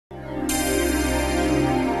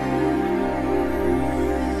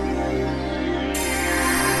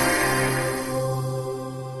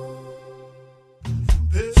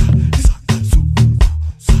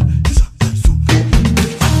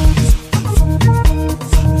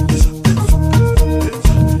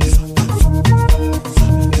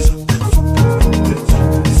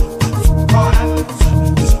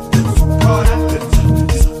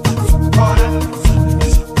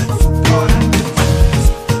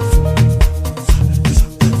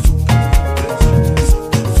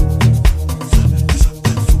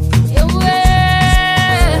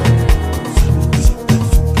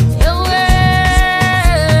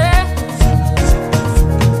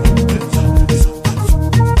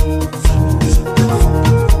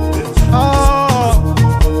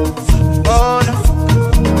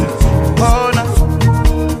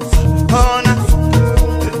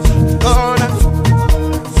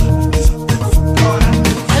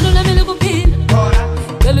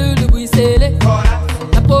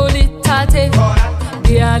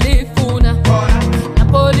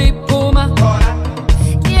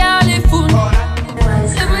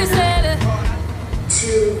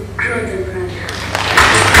grow the brand.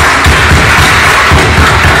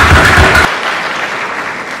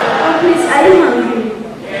 Oh, please, are you hungry?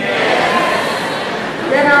 Yes.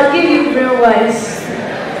 Then I'll give you brainwise.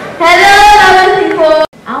 Hello, lovely people.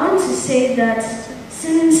 I want to say that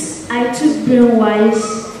since I took brainwise,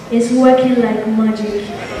 it's working like magic.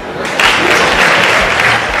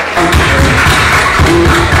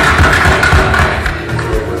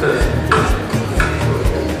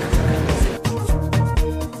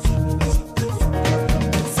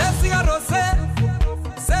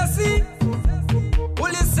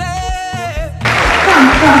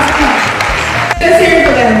 Let's hear it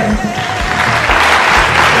for them.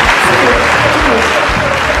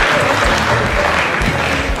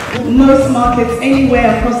 Most markets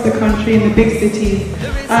anywhere across the country in the big cities,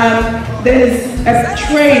 there's a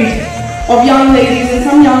trade of young ladies and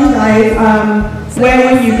some young guys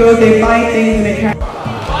where when you go they buy things and they carry.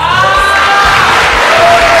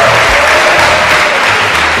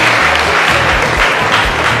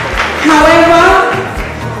 However,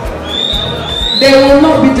 they will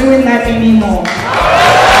not be doing that anymore.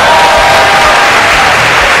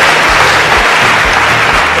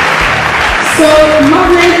 So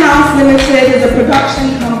Modeling House Limited is a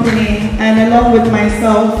production company, and along with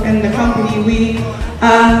myself and the company, we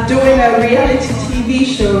are doing a reality TV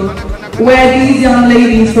show where these young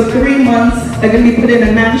ladies for 3 months are going to be put in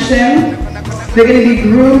a mansion. They're going to be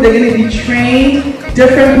groomed, they're going to be trained.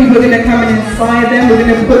 Different people are going to come and inspire them. We're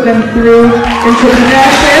going to put them through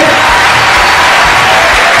entrepreneurship.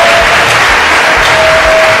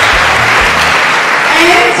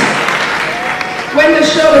 When the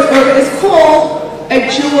show is over, it's called A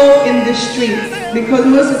Jewel in the Streets, because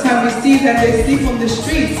most of the time we see them, they sleep on the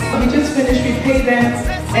streets. We just finish, we pay them,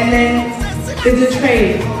 and then it's a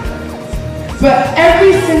trade. But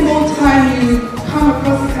every single time you come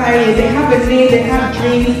across a client, they have a name, they have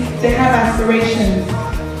dreams, they have aspirations.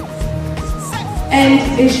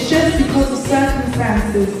 And it's just because of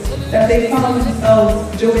circumstances that they found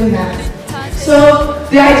themselves doing that. So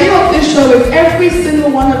the idea of this show is every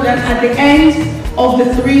single one of them at the end of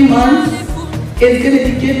the 3 months is going to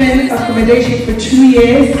be given accommodation for 2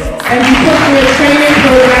 years and be put through a training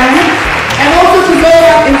program and also to go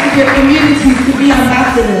out into their communities to be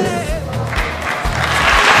ambassadors.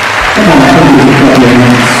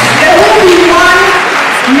 There will be one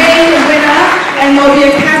main winner and there will be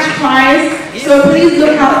a cash prize. So please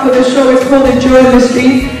look out for the show. It's called A Jewel in the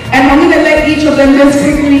Street. And I'm going to let each of them just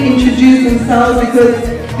quickly introduce themselves because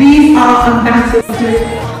these are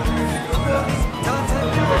ambassadors.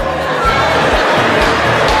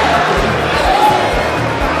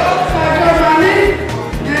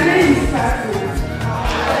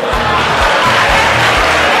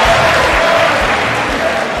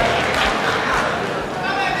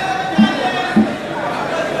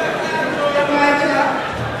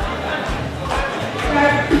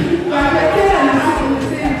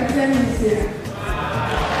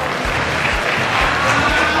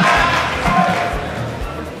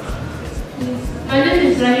 My name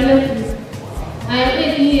is Iyes. I am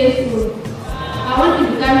 18 years old. I want to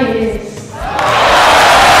become a nurse.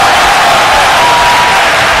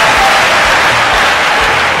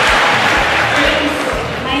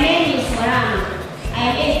 My name is Ram. I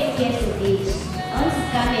am 8 years of age. I want to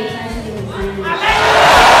become a fashion designer.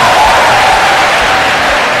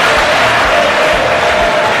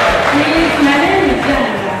 My name is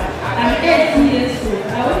Jana. I am 18 years old.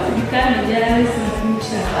 I want to become a journalist in the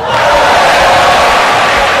future.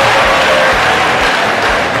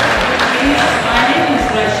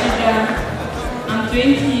 I'm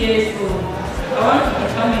 20 years old. I want to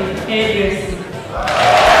become a hairdresser.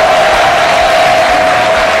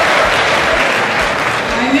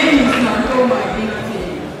 My name is Manto Magiti,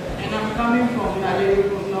 and I'm coming from the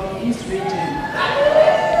Northeast region.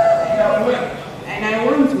 And I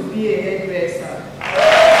want to be a hairdresser.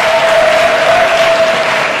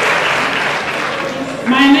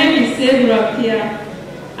 My name is Sebrapia.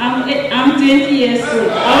 I'm 20 years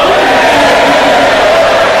old.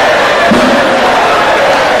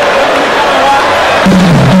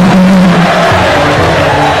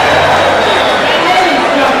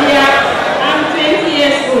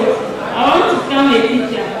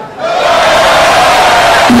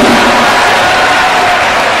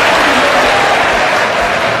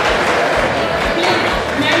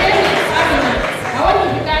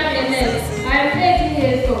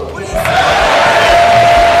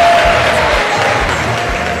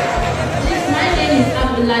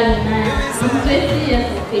 I'm 20 years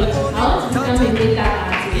of age. I want to become a makeup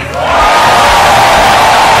artist.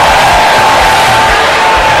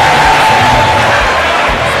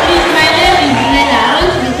 Please, my name is Nena. I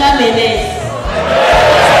want to become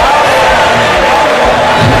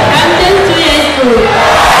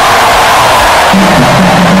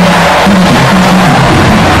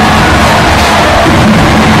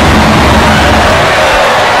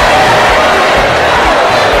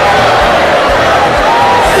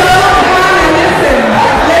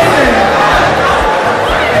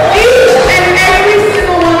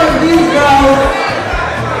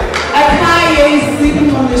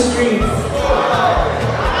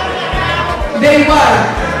they were,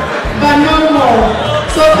 but no more.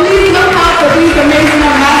 So please look out for these amazing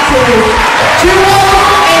ambassadors. Jewel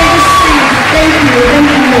in the street. Thank you,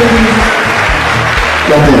 ladies.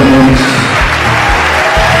 Clap your hands.